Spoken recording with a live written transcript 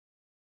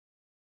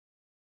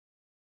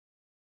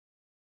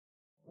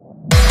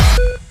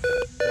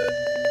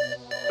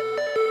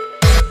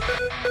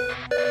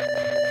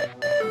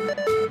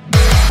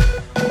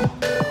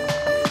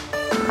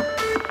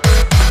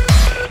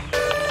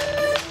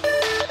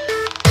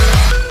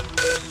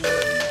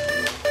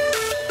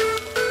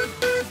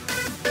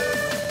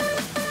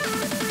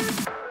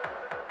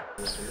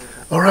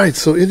All right,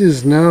 so it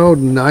is now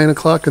 9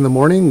 o'clock in the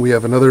morning. We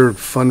have another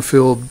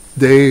fun-filled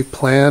day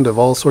planned of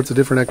all sorts of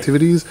different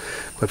activities.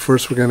 But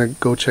first we're going to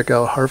go check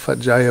out Harfat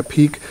Jaya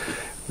Peak.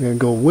 We're going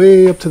to go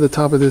way up to the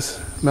top of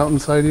this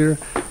mountainside here,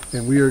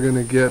 and we are going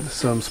to get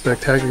some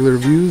spectacular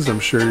views.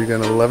 I'm sure you're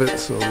going to love it,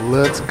 so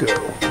let's go.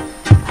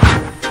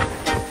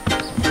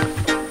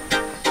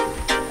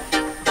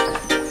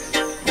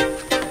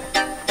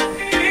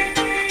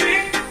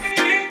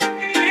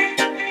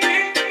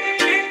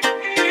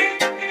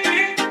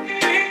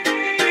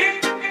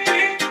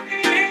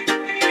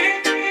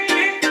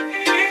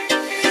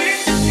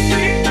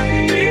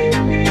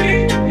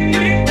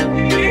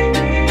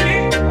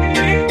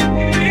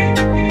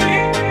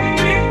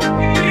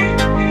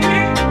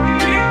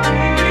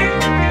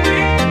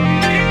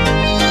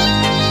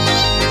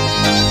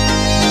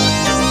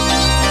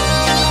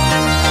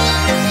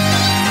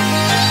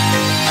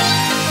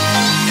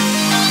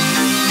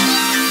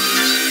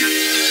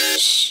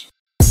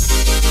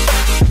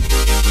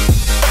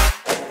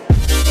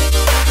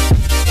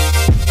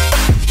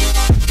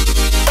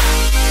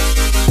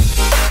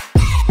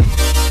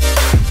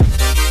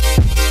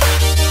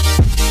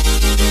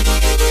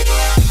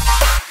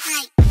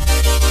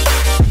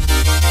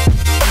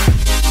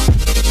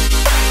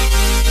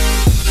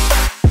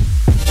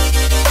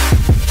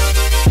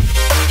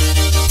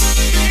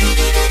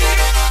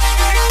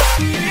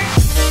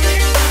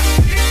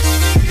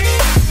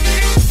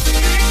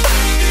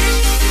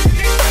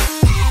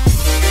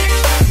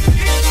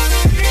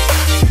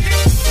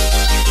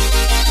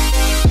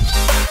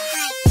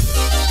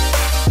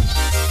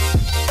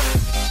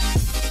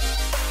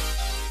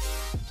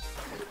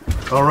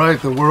 All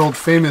right, the world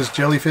famous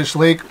Jellyfish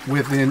Lake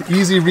within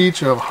easy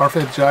reach of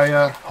Harfat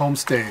Jaya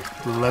Homestay.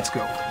 Let's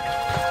go.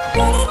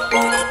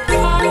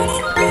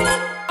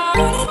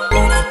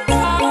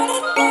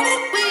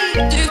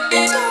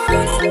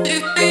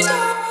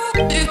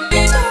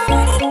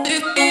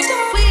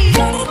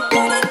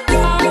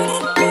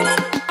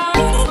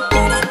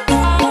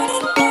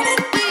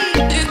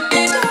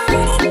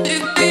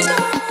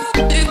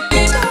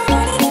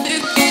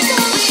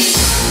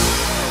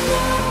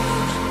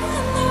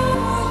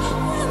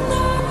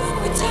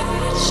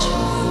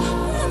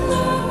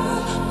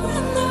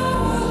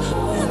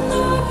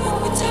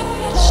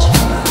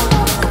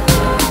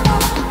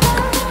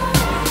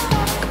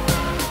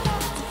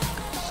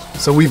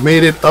 So we've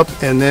made it up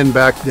and then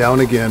back down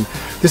again.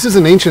 This is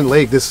an ancient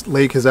lake. This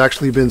lake has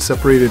actually been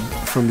separated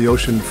from the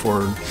ocean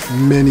for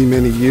many,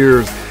 many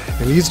years.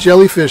 And these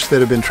jellyfish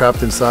that have been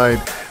trapped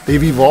inside,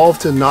 they've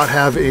evolved to not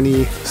have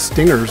any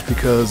stingers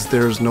because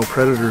there's no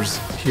predators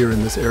here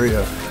in this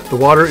area. The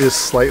water is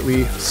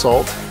slightly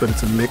salt, but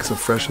it's a mix of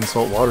fresh and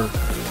salt water.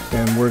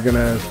 And we're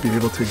gonna be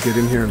able to get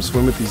in here and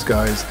swim with these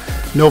guys.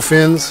 No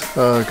fins,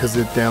 because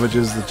it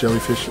damages the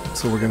jellyfish.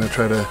 So we're gonna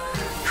try to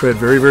tread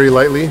very, very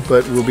lightly,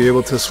 but we'll be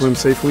able to swim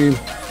safely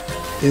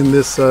in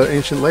this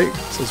ancient lake.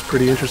 So it's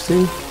pretty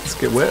interesting. Let's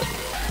get wet.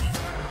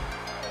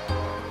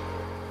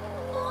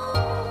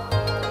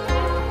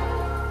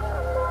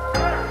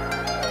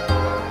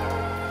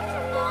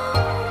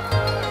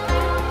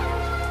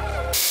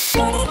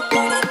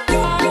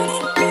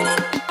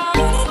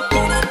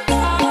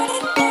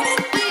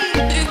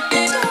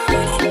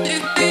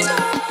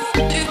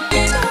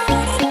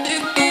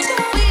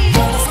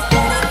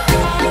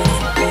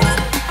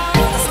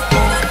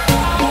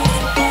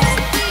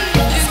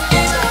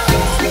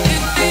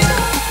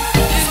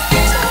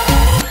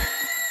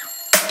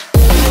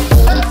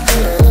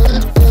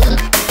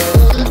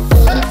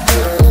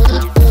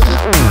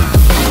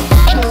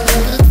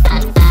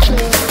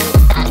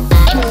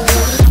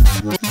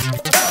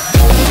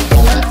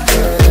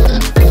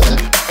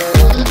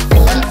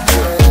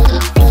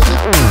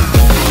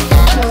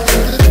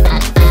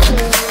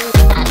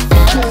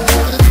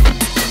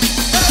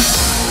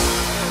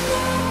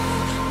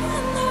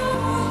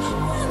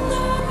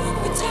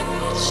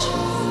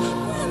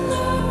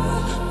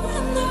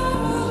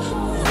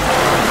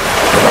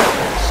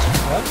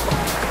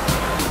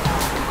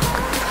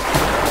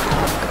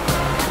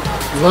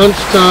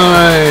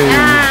 Lunchtime!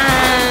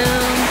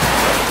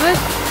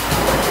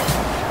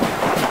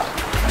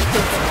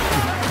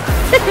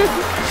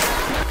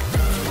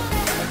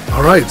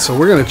 Alright, so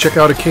we're going to check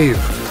out a cave.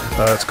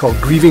 It's called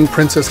Grieving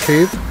Princess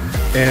Cave,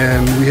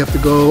 and we have to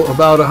go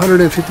about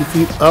 150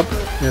 feet up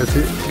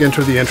to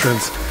enter the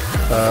entrance.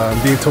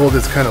 I'm being told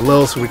it's kind of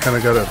low, so we kind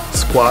of got to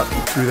squat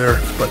through there,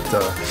 but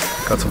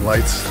got some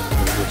lights.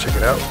 We'll check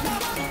it out.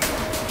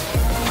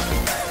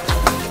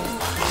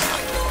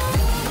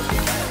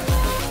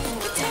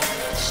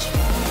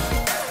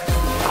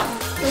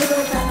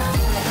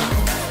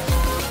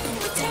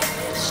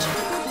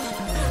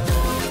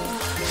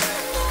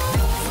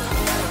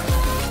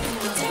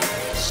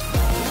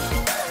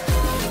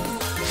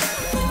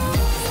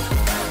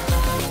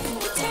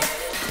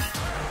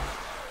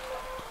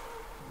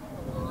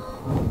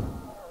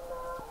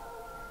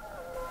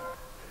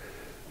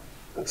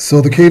 So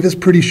the cave is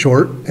pretty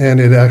short, and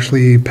it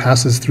actually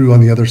passes through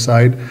on the other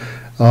side.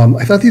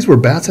 I thought these were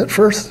bats at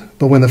first,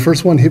 but when the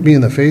first one hit me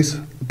in the face,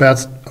 the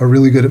bats are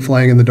really good at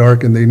flying in the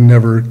dark and they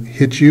never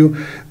hit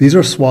you. These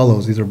are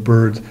swallows. These are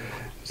birds.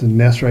 There's a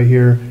nest right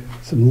here.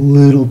 Some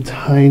little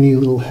tiny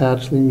little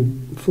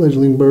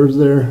fledgling birds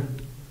there.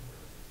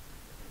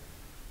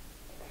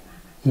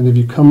 And if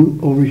you come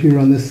over here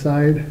on this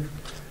side,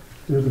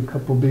 there's a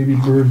couple baby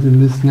birds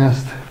in this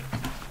nest.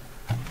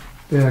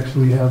 They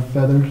actually have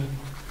feathers.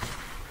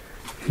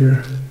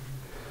 Here,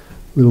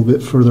 a little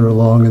bit further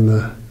along in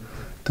the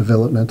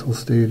developmental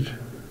stage.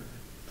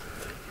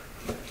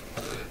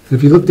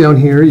 If you look down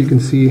here, you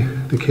can see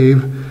the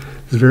cave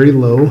is very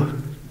low,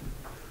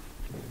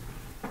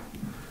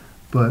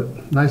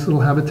 but nice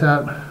little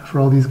habitat for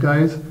all these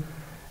guys,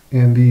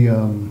 and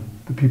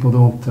the people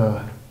don't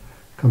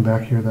come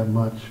back here that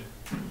much.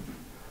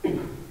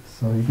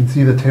 So you can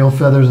see the tail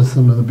feathers of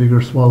some of the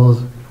bigger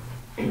swallows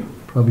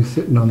probably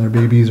sitting on their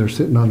babies or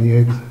sitting on the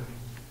eggs.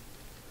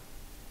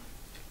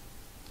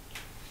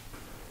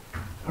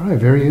 All right,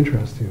 very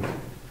interesting.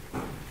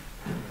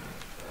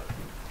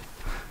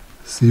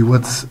 See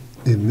what's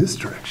in this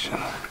direction.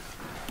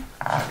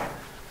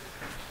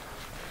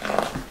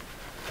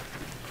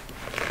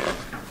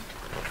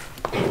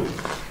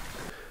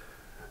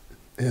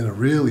 And a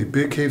really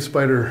big cave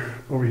spider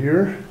over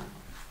here.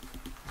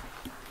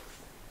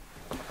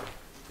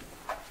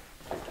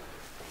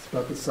 It's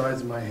about the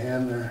size of my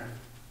hand there.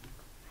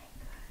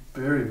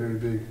 Very, very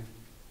big.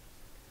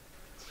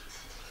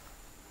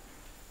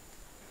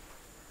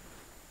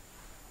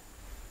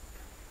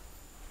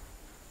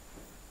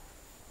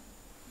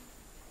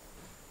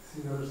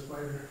 See another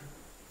spider.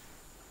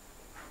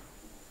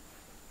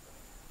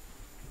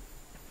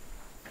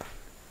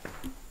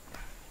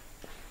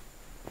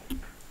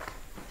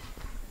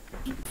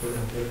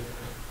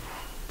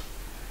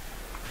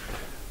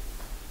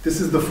 This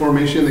is the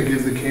formation that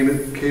gives the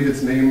cave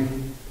its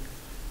name.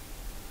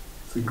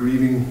 It's a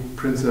grieving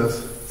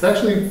princess. It's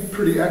actually a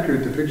pretty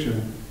accurate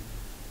depiction.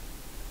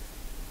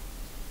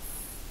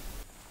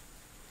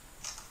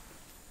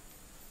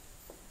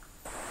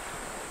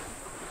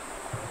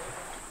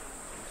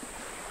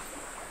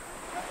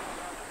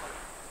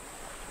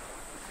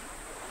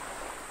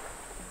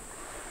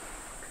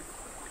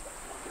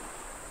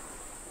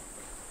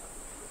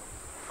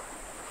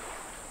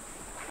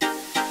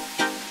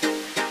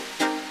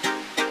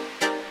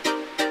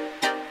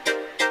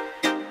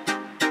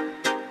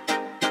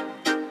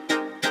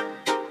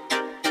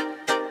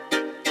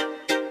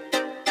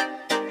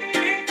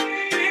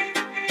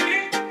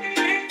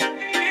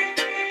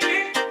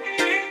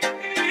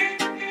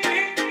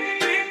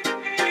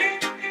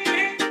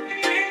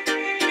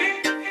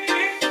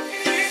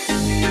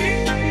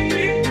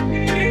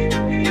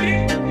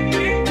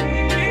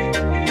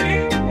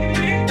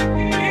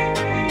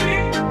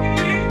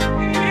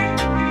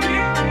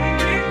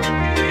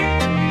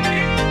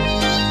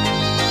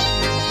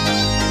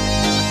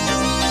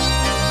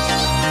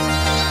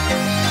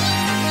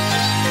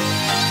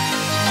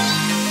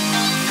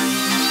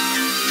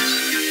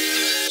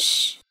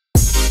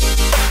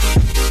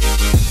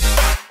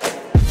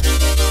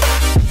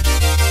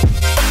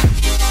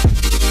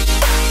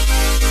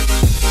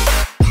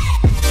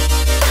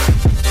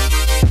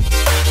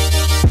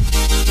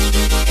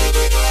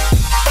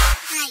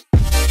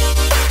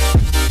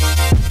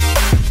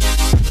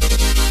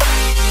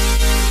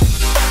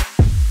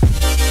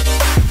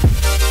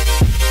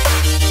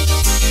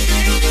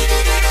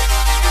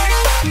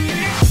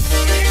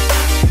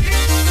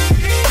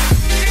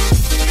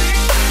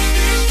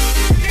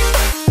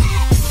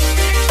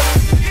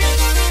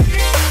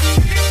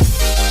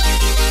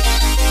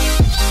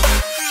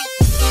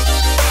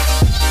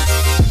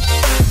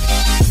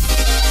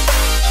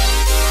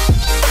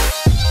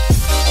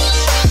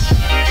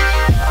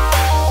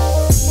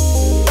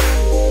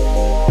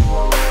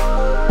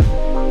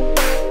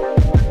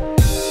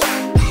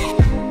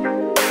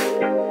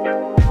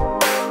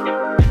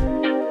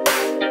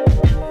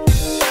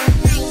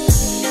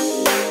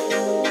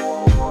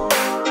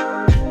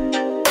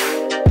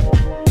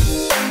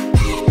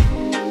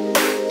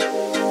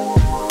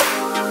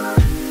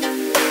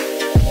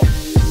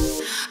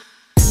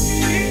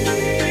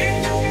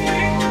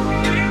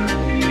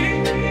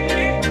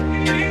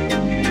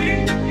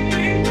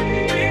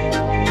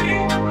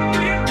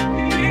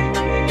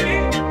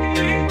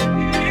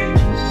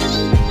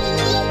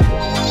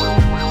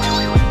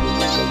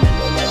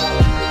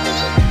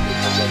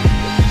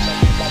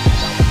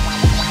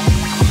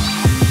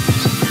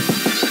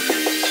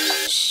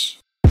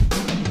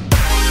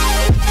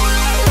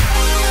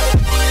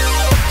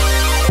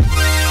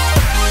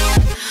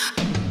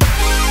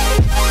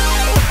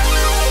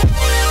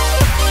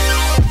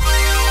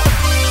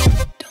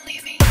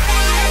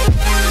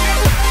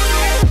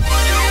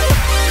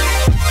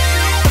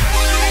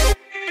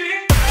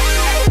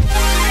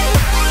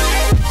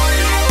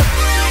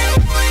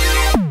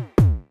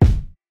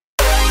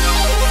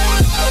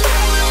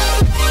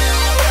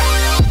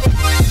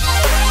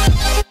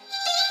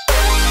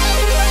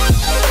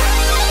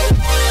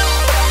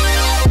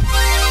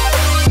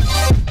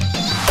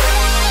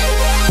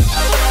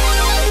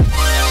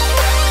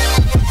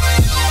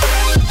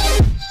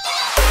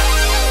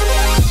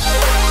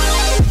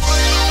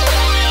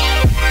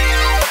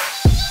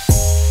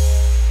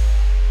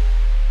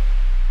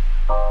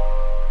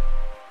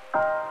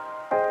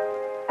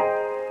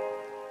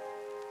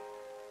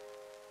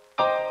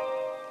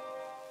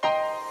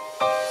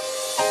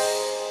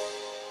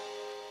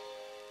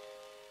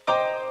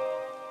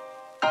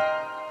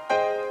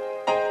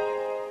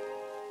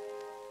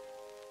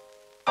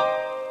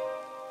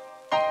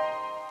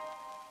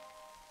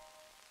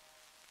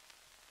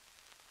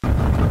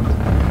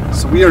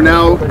 So we are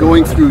now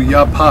going through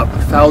Yapap,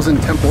 Thousand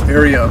Temple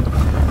area.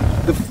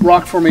 The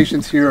rock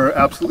formations here are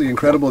absolutely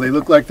incredible. They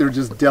look like they're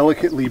just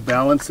delicately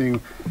balancing,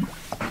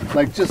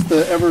 like just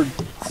the ever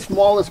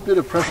smallest bit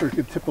of pressure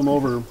could tip them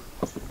over.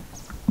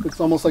 It's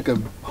almost like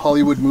a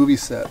Hollywood movie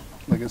set,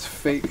 like it's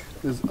fake.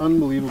 It's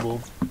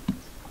unbelievable.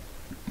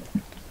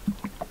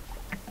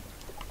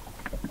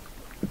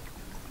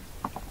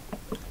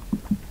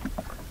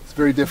 It's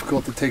very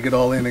difficult to take it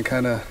all in and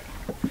kind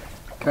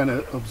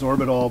of absorb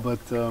it all, but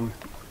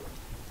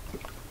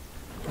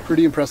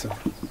pretty impressive.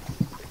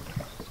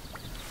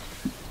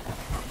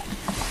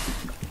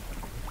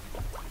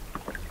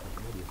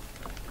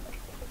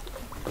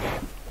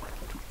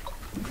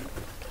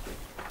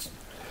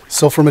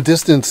 So from a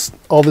distance,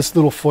 all this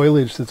little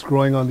foliage that's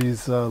growing on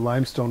these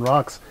limestone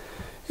rocks,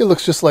 it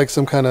looks just like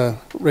some kind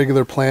of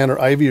regular plant or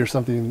ivy or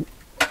something.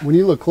 When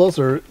you look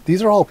closer,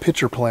 these are all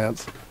pitcher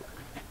plants.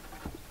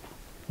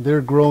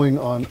 They're growing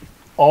on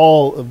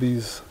all of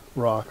these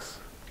rocks.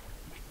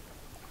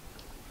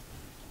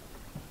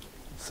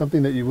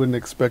 Something that you wouldn't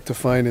expect to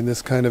find in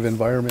this kind of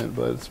environment,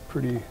 but it's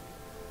pretty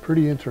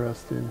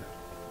interesting.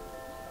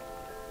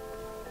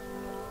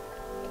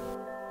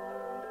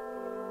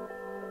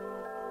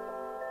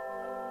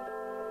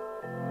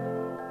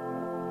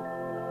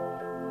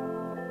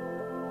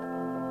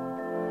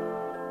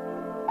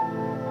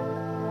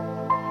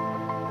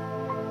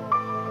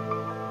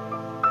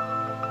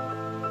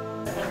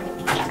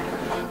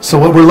 So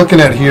what we're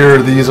looking at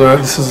here,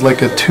 this is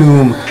like a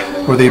tomb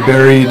where they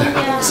buried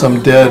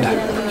some dead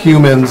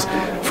humans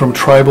from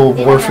tribal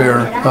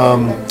warfare.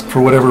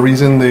 For whatever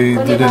reason, they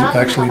didn't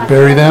actually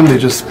bury them. They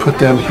just put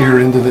them here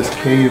into this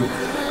cave.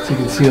 So you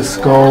can see a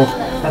skull,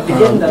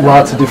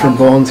 lots of different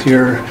bones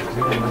here.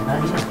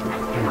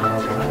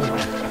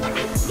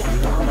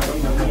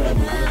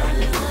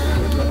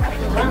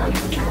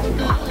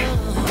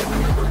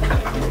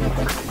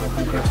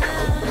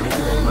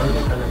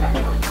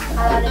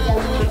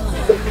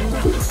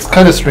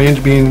 Kind of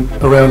strange being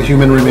around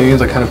human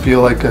remains. I kind of feel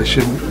like I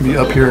shouldn't be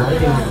up here.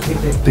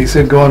 They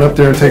said go on up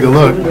there and take a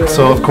look,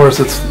 so of course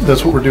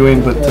that's what we're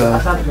doing, but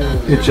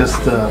it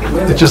just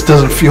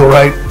doesn't feel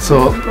right.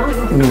 So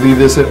I'm gonna leave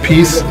this at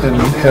peace and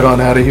head on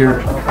out of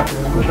here.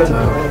 But,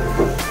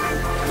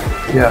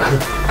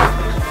 yeah.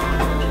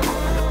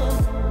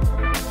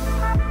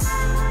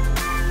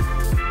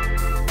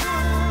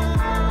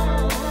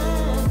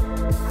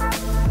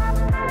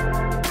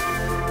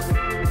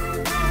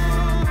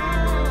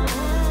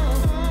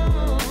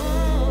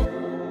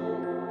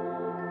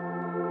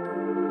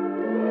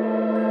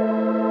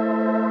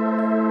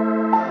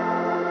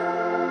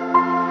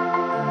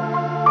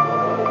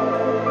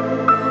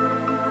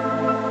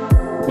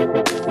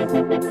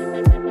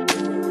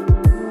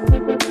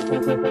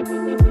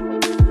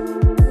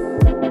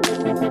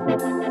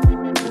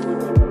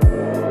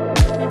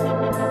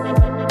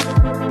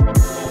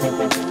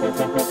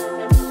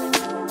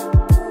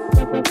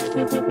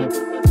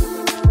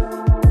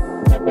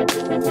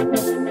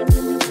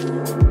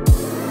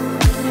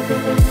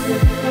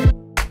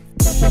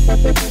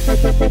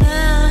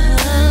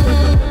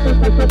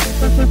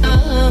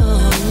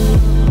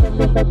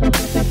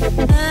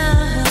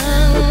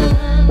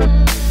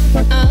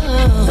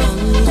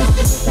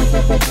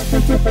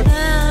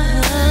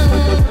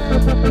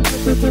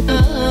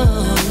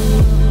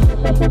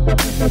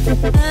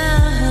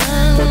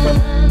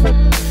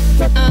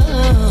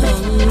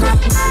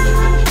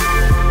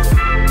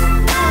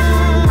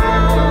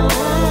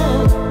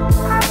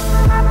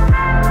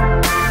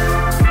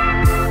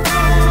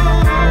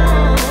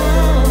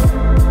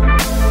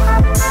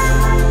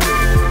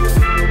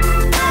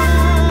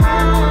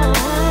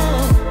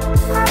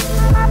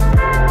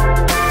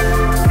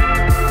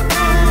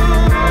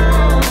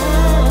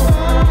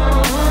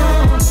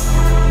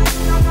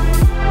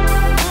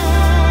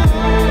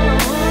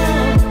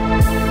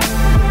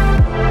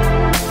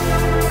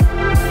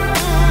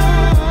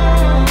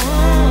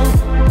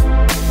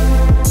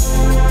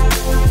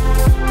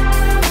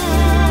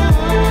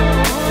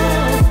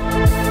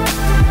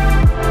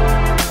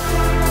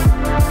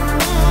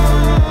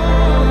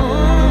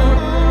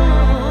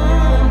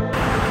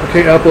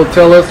 Okay, Apple,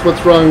 tell us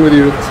what's wrong with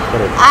you.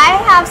 I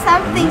have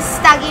something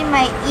stuck in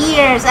my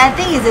ears. I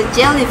think it's a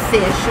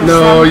jellyfish or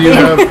no, something.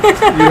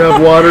 you have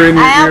water in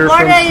your ear from snorkeling. I have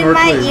water in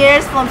my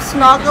ears from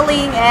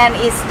snorkeling, and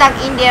it's stuck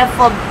in there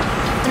for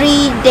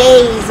 3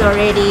 days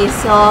already.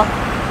 So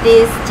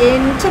this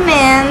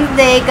gentleman,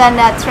 they're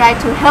gonna try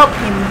to help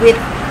him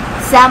with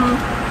some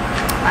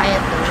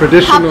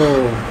traditional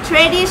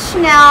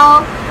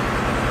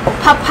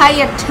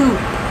papaya tube.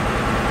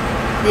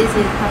 This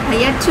is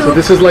papaya tube. So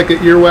this is like an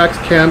earwax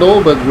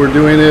candle, but we're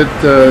doing it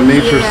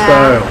nature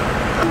style.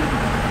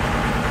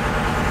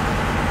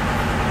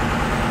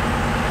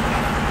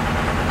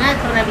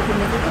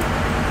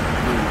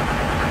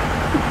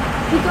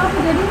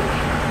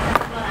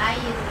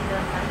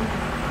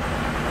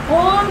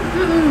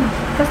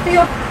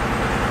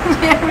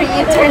 Very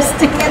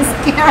interesting and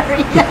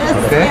scary at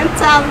the same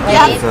time.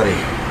 Yeah. Sorry.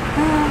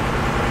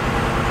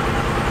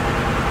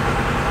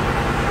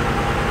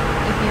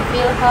 If you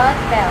feel hot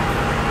bath.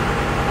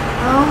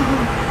 Oh.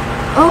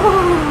 Oh.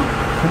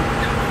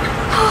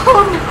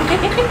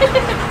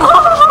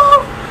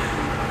 Oh.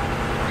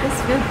 This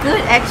feels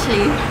good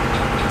actually.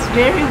 It's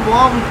very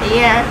warm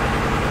air.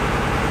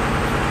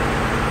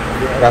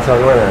 That's all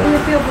right. You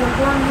feel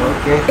warm.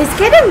 Okay. It's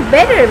getting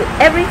better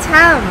every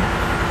time.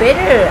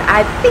 Better.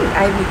 I think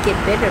I will get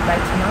better by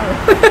tomorrow.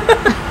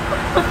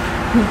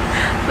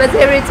 But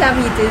every time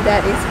he do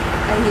that, he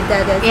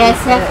does that. Yes,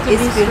 have to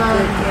it's be feel strong.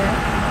 good.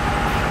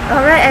 Yeah.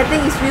 All right. I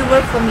think it will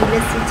work for me.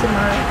 Let's see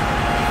tomorrow.